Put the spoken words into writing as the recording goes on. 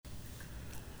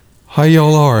How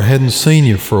y'all are? Hadn't seen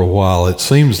you for a while. It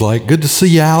seems like good to see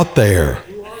you out there.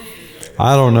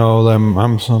 I don't know.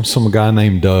 I'm some guy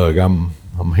named Doug. I'm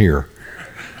here.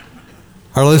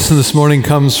 Our lesson this morning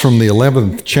comes from the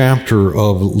 11th chapter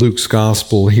of Luke's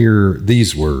Gospel. Hear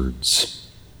these words.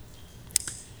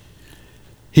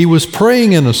 He was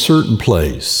praying in a certain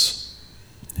place,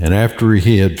 and after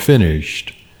he had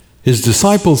finished, his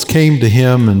disciples came to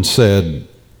him and said,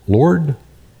 "Lord,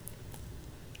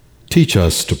 teach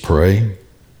us to pray,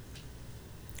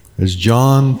 as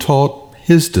John taught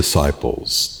his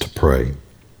disciples to pray."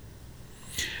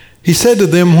 He said to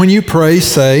them, "When you pray,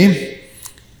 say,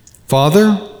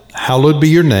 'Father, hallowed be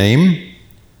your name,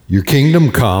 your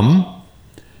kingdom come.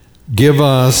 Give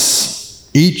us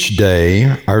each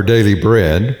day our daily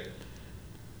bread,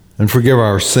 and forgive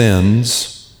our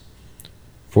sins,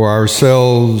 for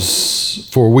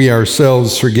we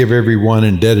ourselves forgive everyone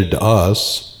indebted to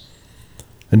us.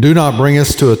 And do not bring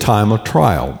us to a time of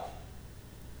trial.'"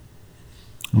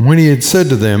 And when he had said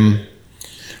to them,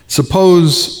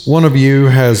 "Suppose one of you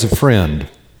has a friend,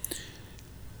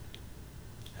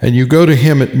 and you go to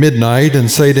him at midnight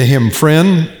and say to him,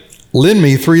 'Friend, lend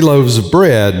me 3 loaves of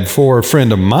bread, for a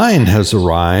friend of mine has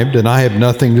arrived, and I have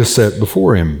nothing to set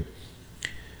before him.'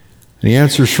 And he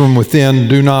answers from within,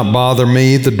 'Do not bother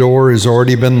me, the door has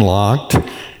already been locked,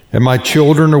 and my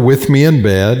children are with me in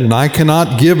bed, and I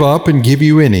cannot give up and give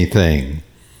you anything.'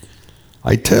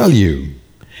 I tell you,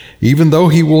 even though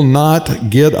he will not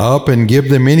get up and give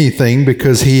them anything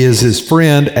because he is his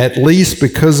friend, at least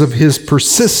because of his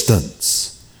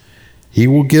persistence, he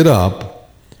will get up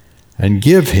and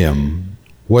give him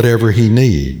whatever he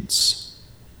needs.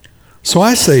 So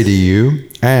I say to you,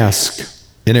 ask,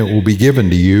 and it will be given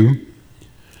to you.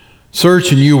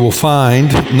 Search and you will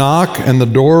find. Knock and the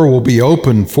door will be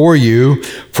open for you.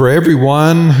 For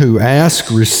everyone who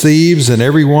asks receives, and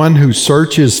everyone who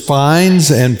searches finds,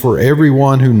 and for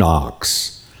everyone who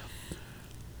knocks,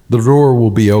 the door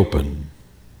will be open.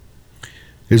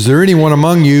 Is there anyone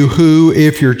among you who,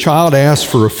 if your child asks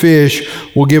for a fish,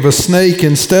 will give a snake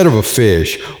instead of a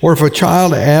fish? Or if a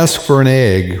child asks for an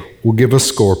egg, will give a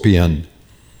scorpion?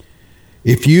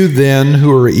 If you then,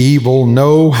 who are evil,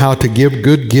 know how to give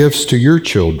good gifts to your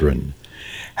children,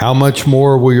 how much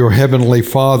more will your heavenly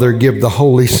Father give the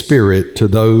Holy Spirit to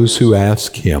those who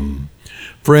ask him?"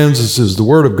 Friends, this is the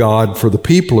word of God for the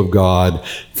people of God.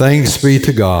 Thanks be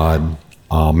to God.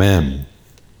 Amen.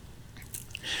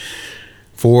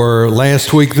 For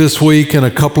last week, this week, and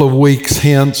a couple of weeks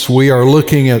hence, we are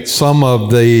looking at some of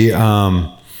the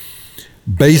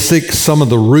basics, some of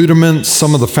the rudiments,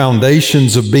 some of the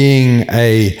foundations of being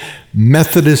a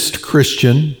Methodist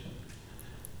Christian.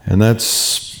 And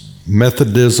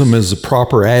Methodism is a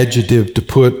proper adjective to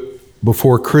put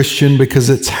before Christian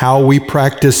because it's how we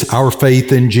practice our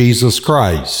faith in Jesus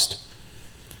Christ.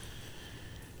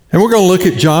 And we're going to look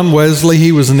at John Wesley.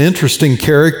 He was an interesting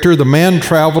character. The man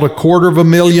traveled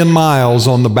 250,000 miles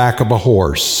on the back of a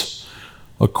horse.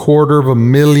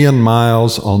 250,000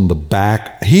 miles on the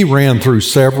back. He ran through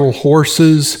several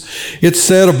horses. It's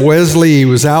said of Wesley, he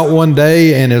was out one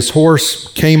day and his horse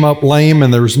came up lame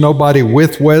and there was nobody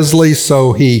with Wesley,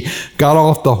 so he got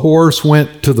off the horse,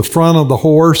 went to the front of the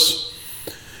horse,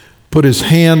 put his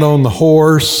hand on the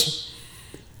horse,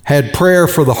 had prayer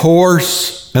for the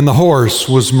horse, and the horse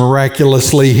was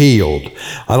miraculously healed.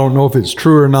 I don't know if it's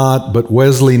true or not, but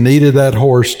Wesley needed that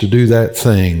horse to do that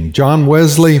thing. John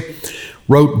Wesley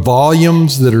wrote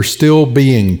volumes that are still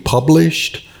being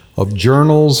published of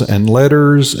journals and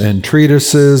letters and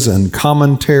treatises and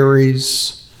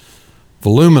commentaries,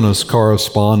 voluminous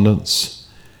correspondence.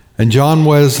 And John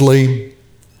Wesley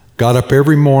got up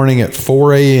every morning at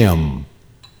 4 a.m.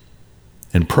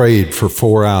 and prayed for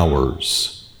 4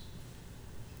 hours.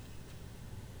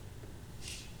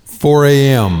 4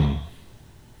 a.m.,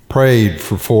 prayed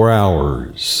for 4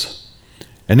 hours.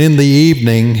 And in the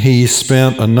evening, he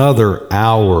spent another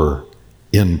hour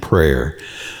in prayer.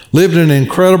 Lived an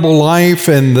incredible life,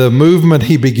 and the movement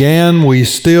he began, we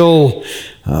still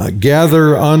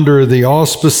gather under the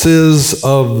auspices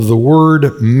of the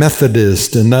word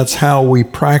Methodist, and that's how we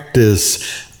practice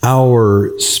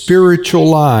our spiritual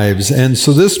lives. And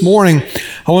so this morning,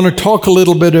 I want to talk a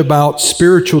little bit about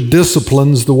spiritual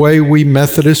disciplines, the way we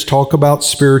Methodists talk about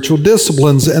spiritual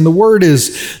disciplines. And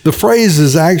the phrase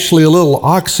is actually a little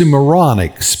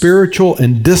oxymoronic, spiritual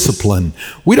and discipline.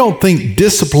 We don't think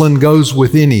discipline goes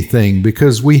with anything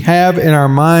because we have in our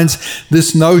minds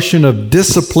this notion of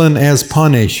discipline as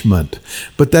punishment.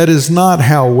 But that is not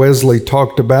how Wesley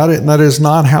talked about it, and that is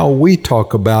not how we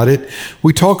talk about it.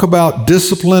 We talk about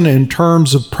discipline in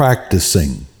terms of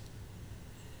practicing.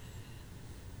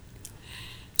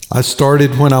 I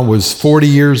started when I was 40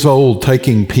 years old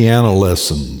taking piano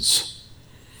lessons.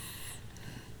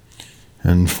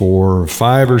 And for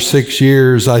 5 or 6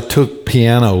 years, I took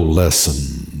piano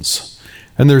lessons.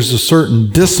 And there's a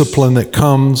certain discipline that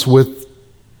comes with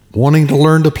wanting to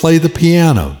learn to play the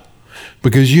piano.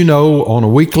 Because you know, on a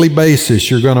weekly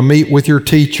basis, you're going to meet with your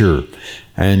teacher.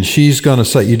 And she's going to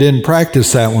say, you didn't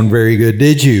practice that one very good,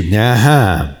 did you?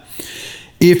 Uh-huh.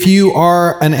 If you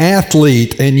are an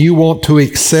athlete and you want to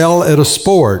excel at a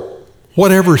sport,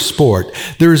 whatever sport,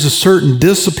 there is a certain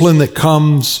discipline that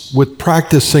comes with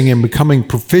practicing and becoming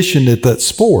proficient at that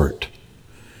sport.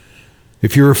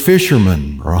 If you're a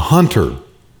fisherman or a hunter,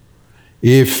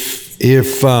 if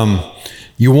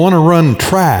you want to run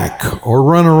track or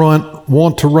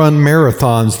want to run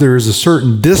marathons, there is a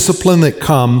certain discipline that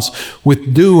comes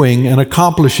with doing and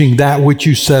accomplishing that which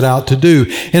you set out to do.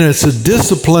 And it's a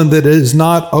discipline that is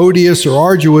not odious or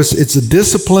arduous. It's a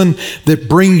discipline that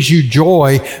brings you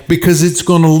joy because it's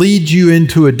going to lead you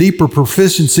into a deeper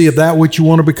proficiency of that which you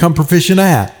want to become proficient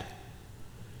at.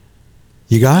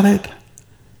 You got it?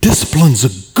 Discipline's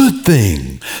a good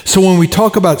thing. So when we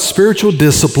talk about spiritual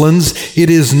disciplines, it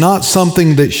is not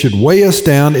something that should weigh us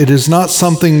down. It is not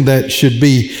something that should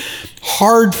be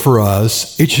hard for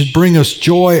us. It should bring us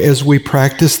joy as we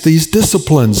practice these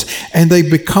disciplines. And they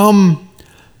become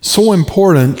so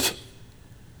important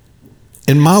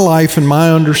in my life and my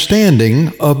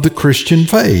understanding of the Christian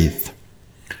faith.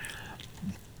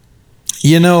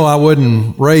 You know, I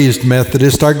wasn't raised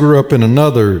Methodist. I grew up in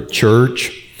another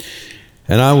church.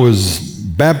 And I was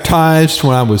baptized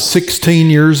when I was 16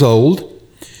 years old.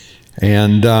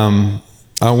 And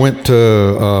I went to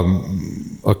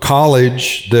a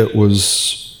college that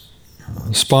was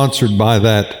sponsored by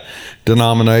that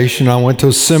denomination. I went to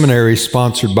a seminary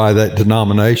sponsored by that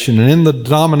denomination. And in the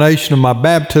denomination of my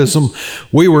baptism,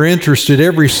 we were interested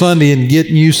every Sunday in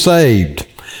getting you saved.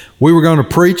 We were going to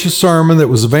preach a sermon that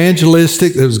was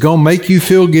evangelistic, that was going to make you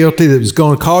feel guilty, that was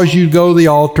going to cause you to go to the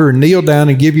altar and kneel down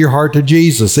and give your heart to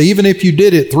Jesus. Even if you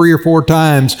did it 3 or 4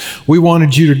 times, we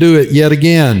wanted you to do it yet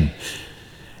again.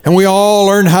 And we all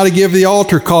learned how to give the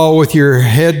altar call with your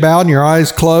head bowed and your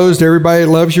eyes closed. Everybody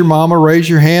that loves your mama, raise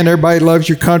your hand. Everybody that loves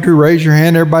your country, raise your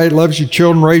hand. Everybody that loves your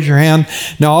children, raise your hand.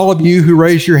 Now all of you who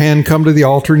raise your hand, come to the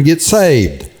altar and get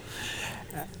saved.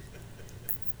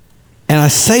 And I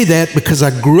say that because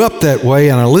I grew up that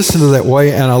way and I listened to that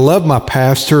way and I love my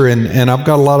pastor and I've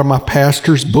got a lot of my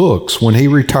pastor's books. When he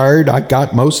retired, I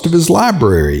got most of his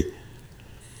library.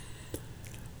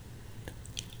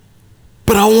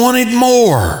 But I wanted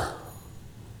more.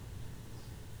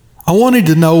 I wanted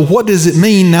to know, what does it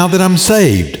mean now that I'm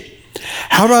saved?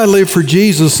 How do I live for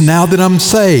Jesus now that I'm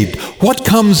saved? What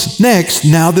comes next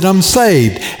now that I'm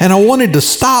saved? And I wanted to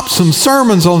stop some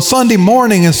sermons on Sunday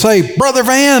morning and say, Brother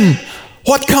Van,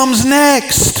 what comes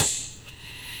next?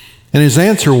 And his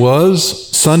answer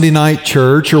was Sunday night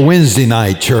church or Wednesday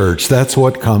night church. That's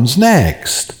what comes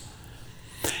next.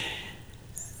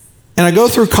 And I go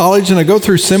through college and I go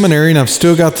through seminary and I've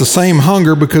still got the same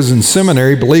hunger, because in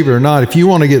seminary, believe it or not, if you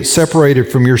want to get separated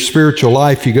from your spiritual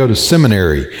life, you go to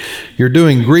seminary. You're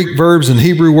doing Greek verbs and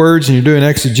Hebrew words and you're doing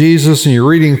exegesis and you're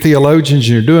reading theologians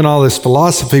and you're doing all this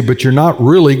philosophy, but you're not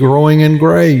really growing in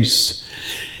grace.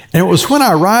 And it was when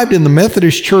I arrived in the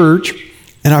Methodist Church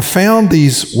and I found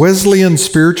these Wesleyan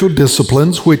spiritual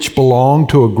disciplines which belong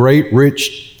to a great,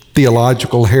 rich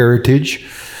theological heritage.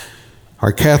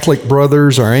 Our Catholic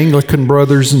brothers, our Anglican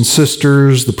brothers and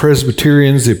sisters, the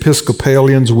Presbyterians, the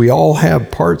Episcopalians, we all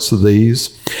have parts of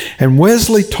these. And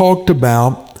Wesley talked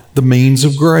about the means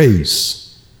of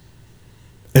grace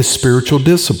as spiritual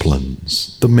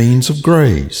disciplines, the means of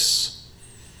grace.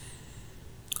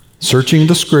 Searching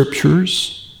the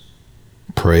Scriptures,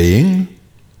 praying,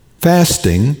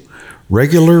 fasting,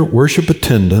 regular worship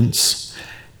attendance,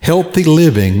 healthy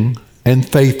living, and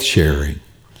faith sharing.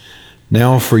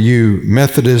 Now, for you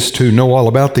Methodists who know all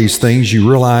about these things, you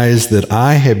realize that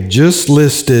I have just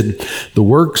listed the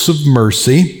works of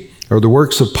mercy, or the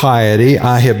works of piety.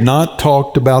 I have not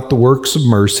talked about the works of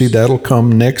mercy. That'll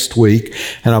come next week.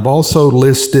 And I've also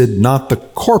listed not the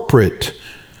corporate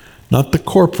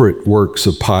works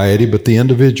of piety, but the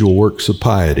individual works of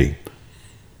piety.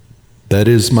 That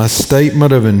is my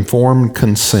statement of informed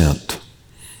consent.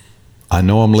 I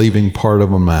know I'm leaving part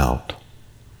of them out.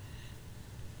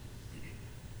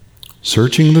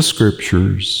 Searching the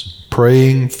Scriptures,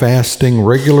 praying, fasting,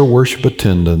 regular worship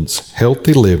attendance,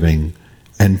 healthy living,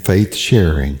 and faith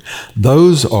sharing.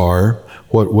 Those are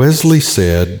what Wesley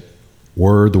said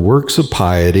were the works of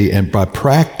piety, and by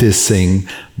practicing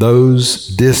those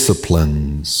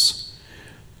disciplines,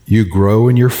 you grow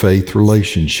in your faith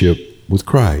relationship with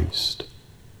Christ.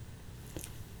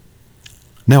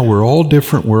 Now, we're all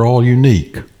different. We're all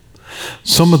unique.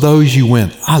 Some of those you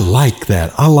went, I like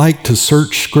that. I like to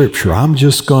search Scripture. I'm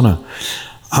gonna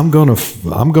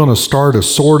start a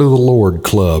Sword of the Lord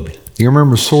club. You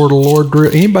remember Sword of the Lord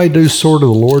drill? Anybody do Sword of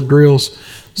the Lord drills?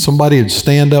 Somebody would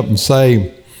stand up and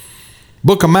say,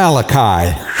 Book of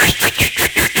Malachi.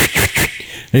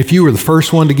 And if you were the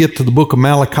first one to get to the Book of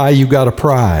Malachi, you got a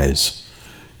prize.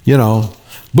 You know,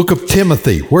 Book of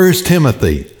Timothy. Where's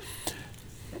Timothy?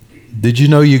 Did you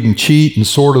know you can cheat in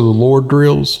Sword of the Lord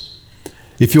drills?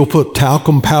 If you'll put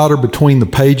talcum powder between the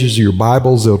pages of your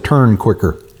Bibles, they'll turn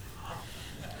quicker.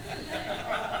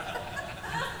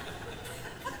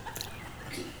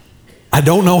 I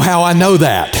don't know how I know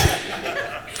that,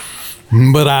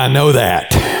 but I know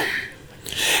that.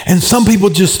 And some people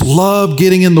just love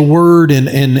getting in the Word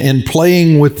and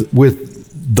playing with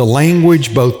the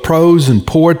language, both prose and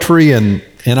poetry.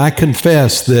 And I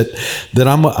confess that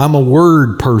I'm a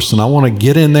word person. I want to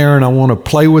get in there and I want to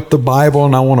play with the Bible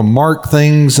and I want to mark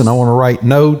things and I want to write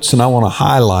notes and I want to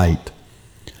highlight.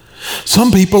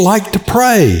 Some people like to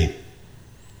pray.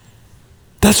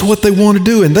 That's what they want to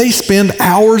do, and they spend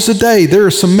hours a day. There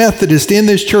are some Methodists in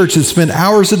this church that spend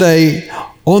hours a day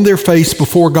on their face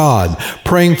before God,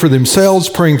 praying for themselves,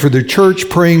 praying for their church,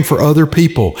 praying for other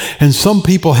people. And some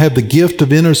people have the gift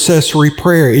of intercessory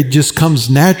prayer. It just comes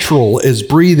natural as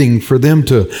breathing for them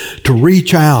to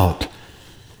reach out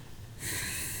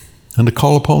and to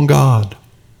call upon God.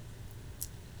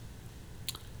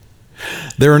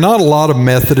 There are not a lot of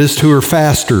Methodists who are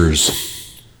fasters.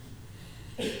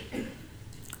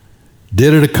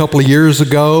 Did it a couple of years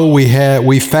ago.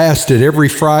 We fasted every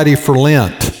Friday for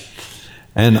Lent.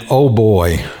 And oh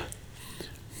boy.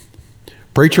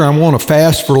 Preacher, I want to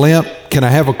fast for Lent. Can I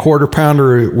have a quarter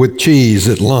pounder with cheese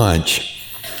at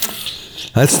lunch?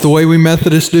 That's the way we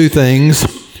Methodists do things.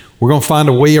 We're going to find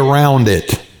a way around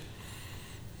it.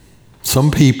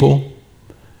 Some people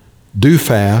do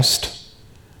fast.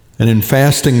 And in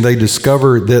fasting, they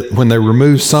discover that when they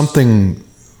remove something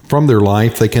from their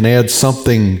life, they can add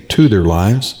something to their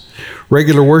lives.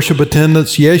 Regular worship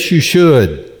attendance, yes, you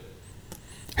should.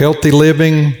 Healthy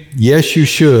living, yes, you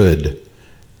should.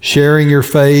 Sharing your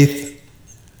faith,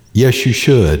 yes, you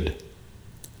should.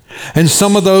 And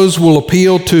some of those will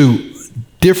appeal to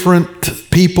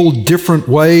different people, different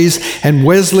ways. And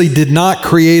Wesley did not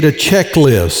create a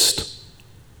checklist.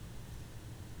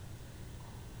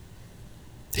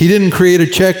 He didn't create a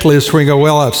checklist where you go,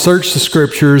 well, I've searched the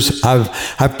Scriptures,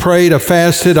 I've prayed, I've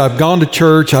fasted, I've gone to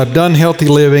church, I've done healthy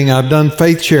living, I've done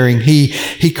faith sharing.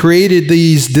 He created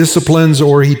these disciplines,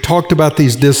 or he talked about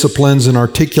these disciplines and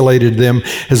articulated them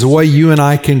as a way you and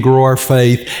I can grow our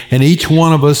faith. And each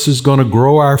one of us is going to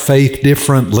grow our faith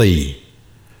differently.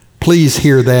 Please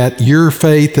hear that. Your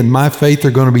faith and my faith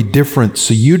are going to be different.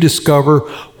 So you discover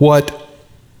what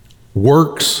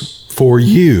works for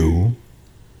you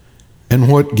and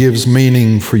what gives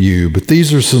meaning for you. But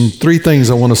these are three things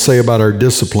I want to say about our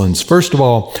disciplines. First of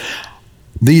all,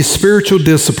 these spiritual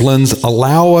disciplines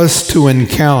allow us to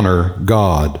encounter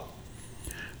God.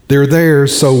 They're there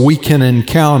so we can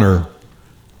encounter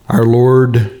our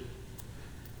Lord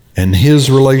and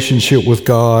His relationship with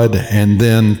God, and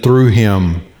then through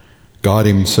Him, God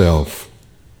Himself.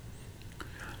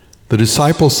 The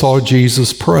disciples saw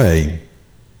Jesus pray,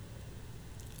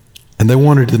 and they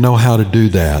wanted to know how to do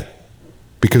that,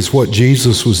 because what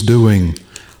Jesus was doing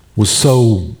was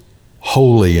so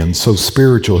holy and so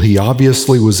spiritual. He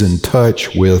obviously was in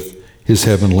touch with His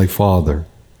Heavenly Father.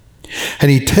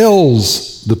 And He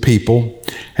tells the people,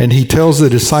 and He tells the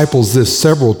disciples this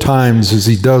several times as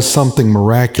He does something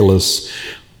miraculous.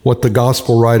 What the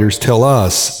gospel writers tell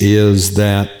us is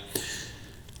that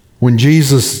when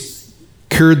Jesus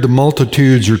cured the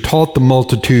multitudes or taught the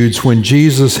multitudes, when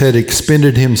Jesus had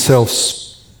expended Himself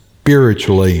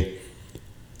spiritually,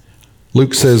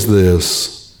 Luke says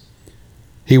this: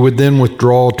 He would then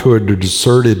withdraw to a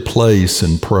deserted place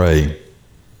and pray.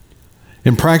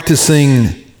 In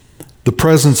practicing the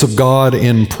presence of God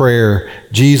in prayer,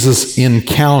 Jesus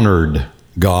encountered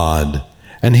God,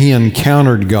 and He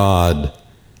encountered God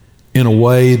in a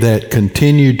way that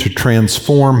continued to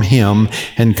transform Him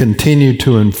and continued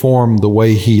to inform the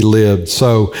way He lived.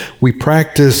 So we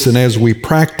practice, and as we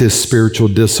practice spiritual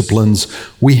disciplines,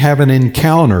 we have an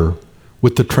encounter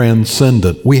with the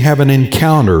transcendent. We have an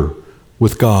encounter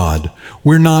with God.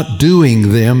 We're not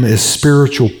doing them as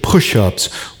spiritual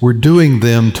push-ups. We're doing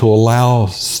them to allow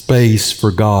space for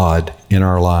God in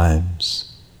our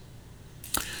lives.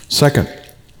 Second,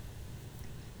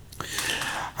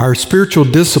 our spiritual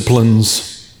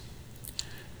disciplines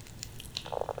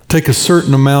take a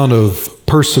certain amount of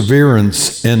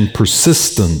perseverance and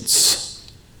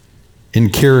persistence in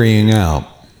carrying out.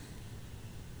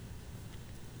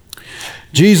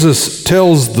 Jesus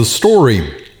tells the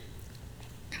story.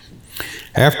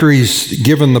 After he's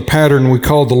given the pattern we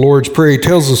call the Lord's Prayer, he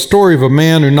tells the story of a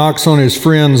man who knocks on his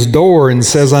friend's door and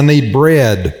says, I need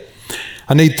bread.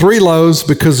 I need 3 loaves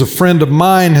because a friend of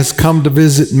mine has come to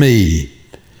visit me.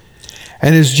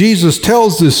 And as Jesus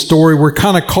tells this story, we're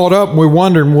kind of caught up and we're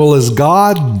wondering, well, is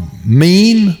God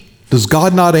mean? Does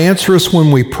God not answer us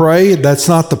when we pray? That's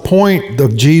not the point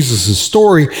of Jesus'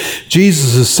 story.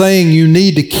 Jesus is saying you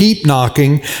need to keep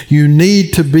knocking. You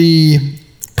need to be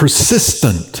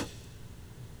persistent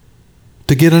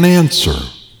to get an answer.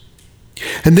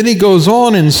 And then he goes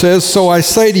on and says, so I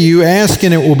say to you, ask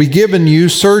and it will be given you,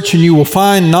 search and you will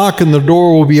find, knock and the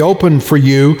door will be opened for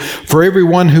you. For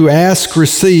everyone who asks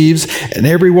receives, and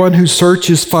everyone who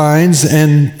searches finds,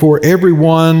 and for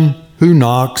everyone who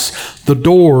knocks, the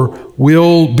door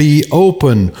will be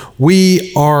open.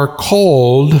 We are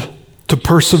called to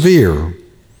persevere.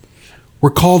 We're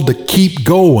called to keep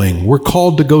going. We're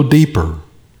called to go deeper.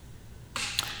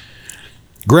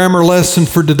 Grammar lesson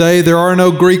for today. There are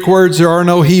no Greek words, there are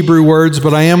no Hebrew words,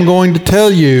 but I am going to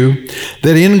tell you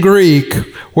that in Greek,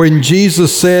 when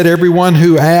Jesus said, everyone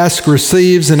who asks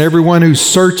receives, and everyone who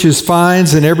searches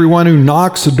finds, and everyone who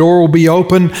knocks, the door will be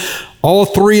open, all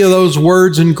 3 of those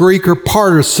words in Greek are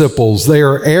participles. They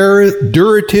are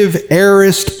durative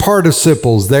aorist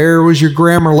participles. There was your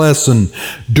grammar lesson.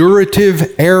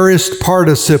 Durative aorist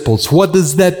participles. What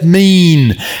does that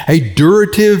mean? A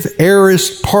durative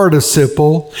aorist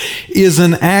participle is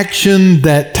an action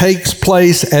that takes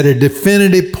place at a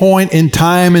definitive point in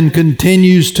time and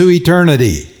continues to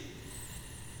eternity.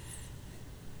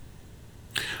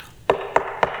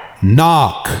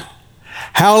 Knock.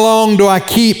 How long do I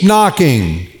keep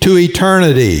knocking? To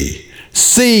eternity.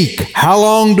 Seek. How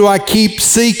long do I keep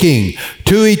seeking?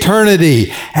 To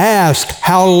eternity. Ask.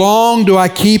 How long do I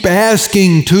keep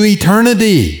asking? To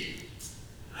eternity.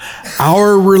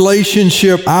 Our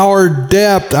relationship, our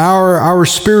depth, our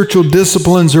spiritual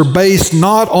disciplines are based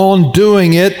not on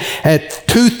doing it at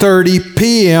 2:30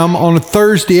 p.m. on a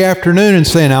Thursday afternoon and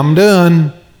saying, I'm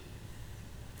done.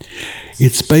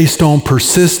 It's based on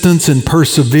persistence and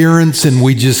perseverance, and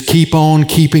we just keep on,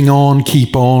 keeping on,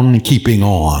 keep on, keeping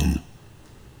on.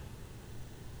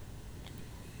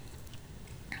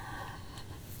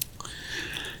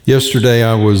 Yesterday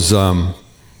I was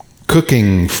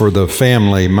cooking for the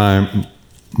family. My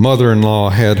mother-in-law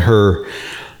had her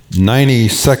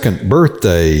 92nd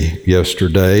birthday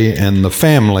yesterday, and the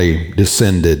family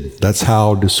descended. That's how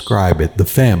I'll describe it. The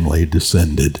family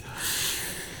descended.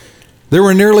 There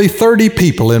were nearly 30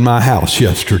 people in my house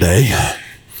yesterday,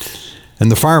 and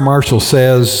the fire marshal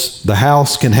says the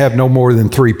house can have no more than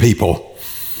 3 people.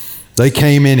 They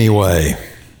came anyway.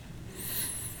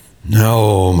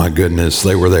 Oh my goodness,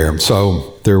 they were there.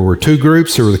 So there were 2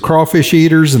 groups. There were the crawfish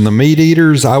eaters and the meat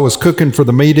eaters. I was cooking for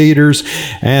the meat eaters,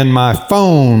 and my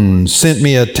phone sent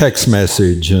me a text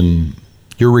message, and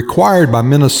you're required by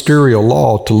ministerial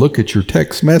law to look at your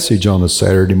text message on a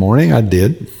Saturday morning. I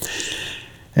did.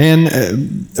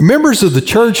 And members of the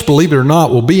church, believe it or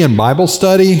not, will be in Bible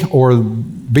study or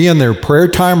be in their prayer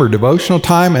time or devotional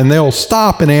time, and they'll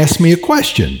stop and ask me a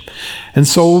question. And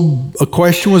so a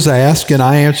question was asked, and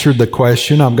I answered the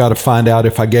question. I've got to find out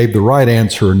if I gave the right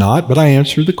answer or not, but I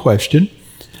answered the question.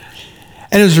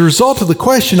 And as a result of the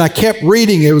question, I kept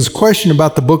reading. It was a question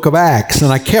about the book of Acts, and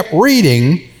I kept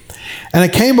reading, and I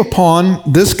came upon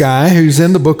this guy who's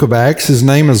in the book of Acts. His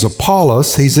name is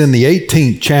Apollos. He's in the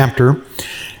 18th chapter.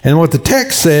 And what the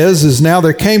text says is, now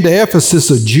there came to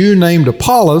Ephesus a Jew named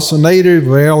Apollos, a native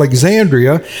of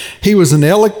Alexandria. He was an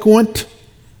eloquent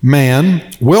man,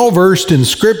 well-versed in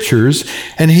scriptures,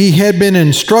 and he had been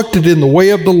instructed in the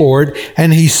way of the Lord,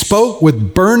 and he spoke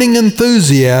with burning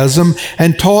enthusiasm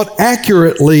and taught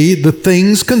accurately the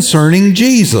things concerning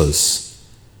Jesus.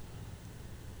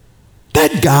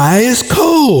 That guy is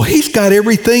cool. He's got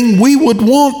everything we would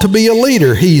want to be a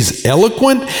leader. He's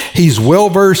eloquent. He's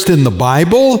well-versed in the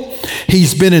Bible.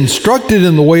 He's been instructed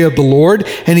in the way of the Lord,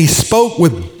 and he spoke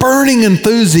with burning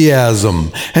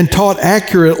enthusiasm and taught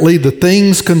accurately the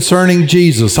things concerning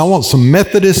Jesus. I want some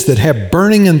Methodists that have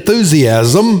burning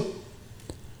enthusiasm.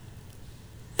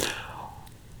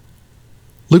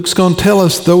 Luke's going to tell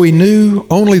us, though he knew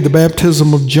only the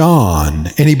baptism of John,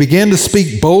 and he began to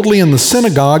speak boldly in the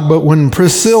synagogue, but when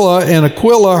Priscilla and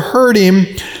Aquila heard him,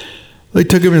 they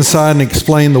took him inside and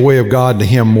explained the way of God to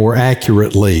him more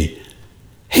accurately.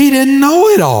 He didn't know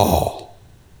it all.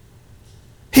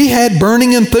 He had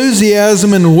burning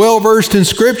enthusiasm and well-versed in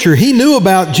Scripture. He knew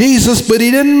about Jesus, but he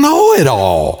didn't know it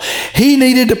all. He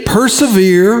needed to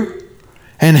persevere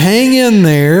and hang in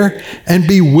there and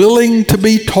be willing to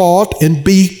be taught and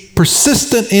be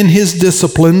persistent in his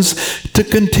disciplines to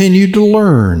continue to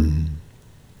learn.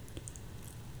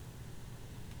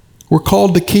 We're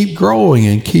called to keep growing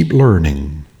and keep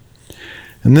learning.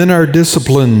 And then our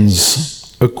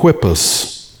disciplines equip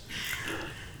us.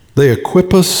 They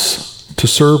equip us to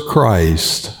serve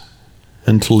Christ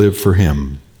and to live for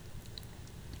him.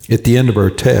 At the end of our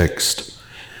text,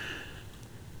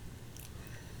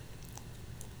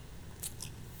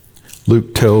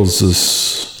 Luke tells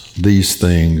us these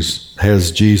things,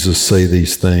 has Jesus say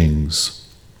these things.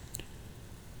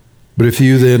 But if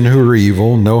you then who are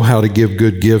evil know how to give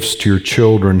good gifts to your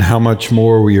children, how much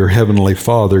more will your heavenly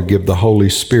Father give the Holy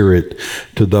Spirit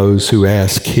to those who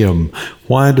ask him?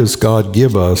 Why does God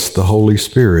give us the Holy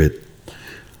Spirit?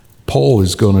 Paul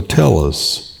is going to tell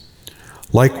us.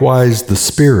 Likewise, the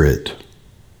Spirit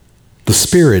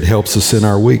helps us in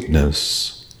our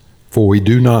weakness, for we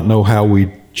do not know how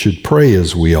we should pray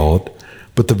as we ought,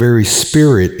 but the very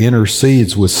Spirit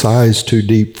intercedes with sighs too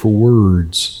deep for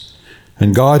words.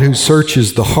 And God, who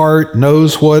searches the heart,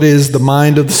 knows what is the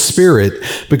mind of the Spirit,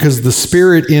 because the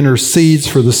Spirit intercedes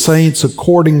for the saints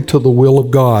according to the will of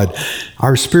God.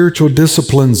 Our spiritual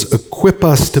disciplines equip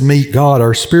us to meet God.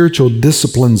 Our spiritual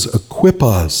disciplines equip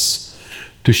us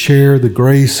to share the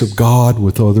grace of God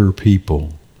with other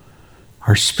people.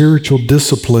 Our spiritual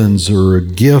disciplines are a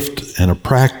gift and a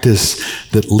practice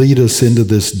that lead us into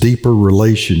this deeper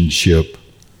relationship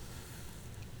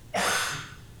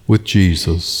with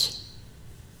Jesus.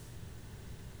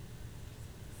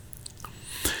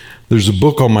 There's a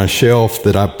book on my shelf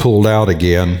that I pulled out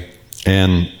again,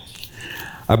 and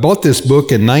I bought this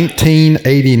book in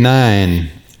 1989,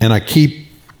 and I keep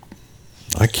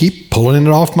pulling it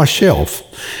off my shelf.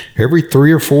 Every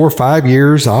 3 or 4 or 5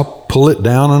 years, I'll pull it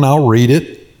down and I'll read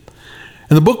it.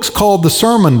 And the book's called The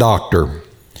Sermon Doctor.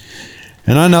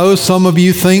 And I know some of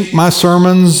you think my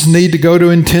sermons need to go to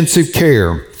intensive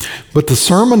care. But The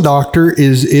Sermon Doctor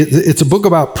it's a book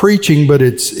about preaching, but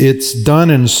it's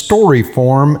done in story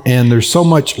form, and there's so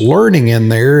much learning in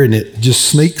there, and it just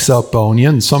sneaks up on you.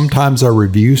 And sometimes I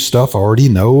review stuff I already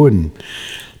know and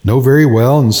know very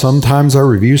well, and sometimes I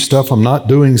review stuff I'm not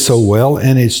doing so well,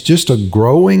 and it's just a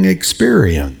growing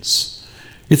experience.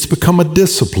 It's become a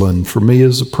discipline for me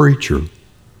as a preacher.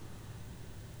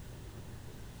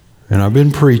 And I've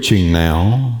been preaching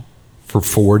now for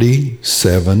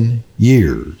 47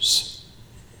 years.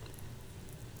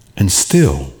 And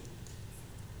still,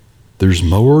 there's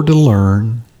more to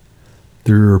learn.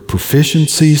 There are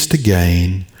proficiencies to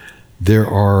gain. There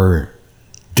are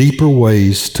deeper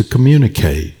ways to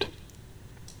communicate.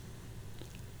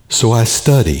 So I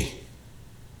study.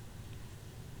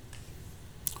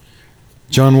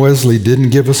 John Wesley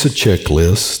didn't give us a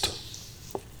checklist.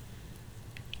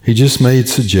 He just made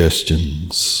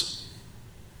suggestions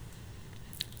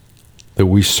that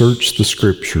we search the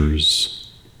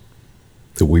Scriptures,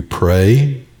 that we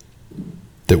pray,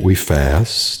 that we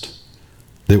fast,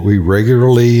 that we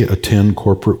regularly attend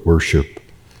corporate worship,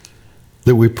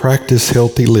 that we practice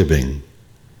healthy living,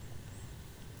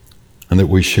 and that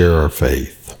we share our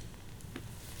faith.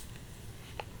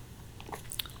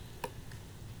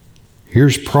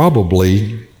 Here's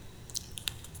probably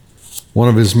one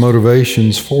of his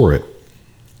motivations for it.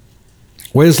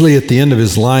 Wesley, at the end of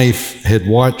his life, had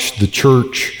watched the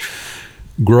church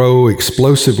grow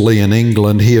explosively in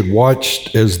England. He had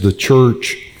watched as the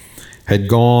church had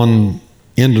gone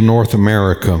into North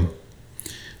America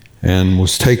and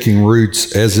was taking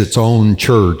roots as its own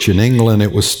church. In England,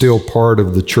 it was still part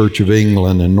of the Church of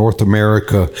England. In North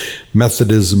America,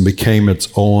 Methodism became its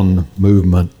own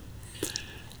movement.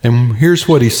 And here's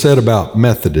what he said about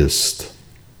Methodists.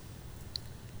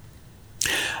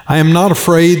 I am not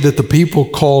afraid that the people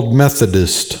called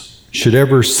Methodist should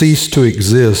ever cease to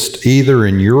exist either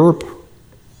in Europe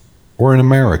or in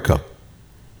America.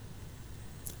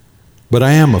 But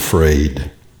I am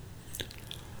afraid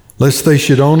lest they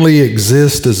should only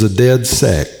exist as a dead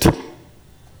sect,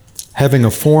 having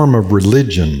a form of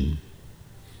religion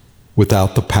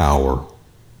without the power.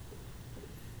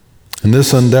 And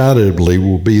this undoubtedly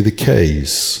will be the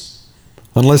case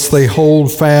unless they hold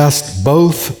fast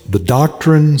both the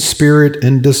doctrine, spirit,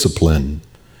 and discipline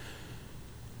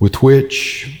with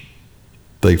which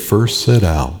they first set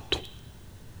out.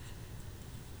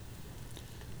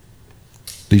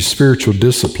 These spiritual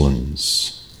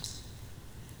disciplines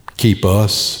keep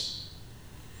us,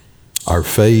 our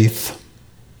faith,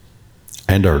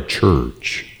 and our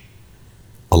church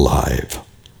alive.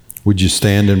 Would you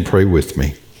stand and pray with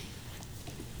me?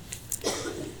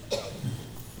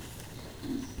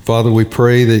 Father, we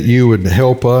pray that you would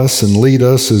help us and lead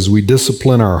us as we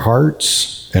discipline our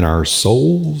hearts and our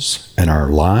souls and our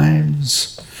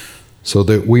lives so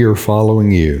that we are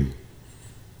following you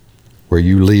where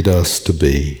you lead us to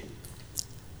be.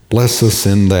 Bless us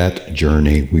in that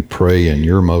journey, we pray in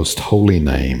your most holy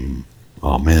name.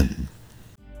 Amen.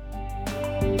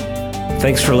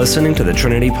 Thanks for listening to the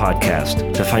Trinity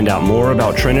Podcast. To find out more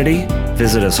about Trinity,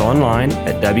 visit us online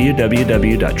at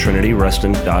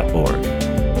www.trinityruston.org.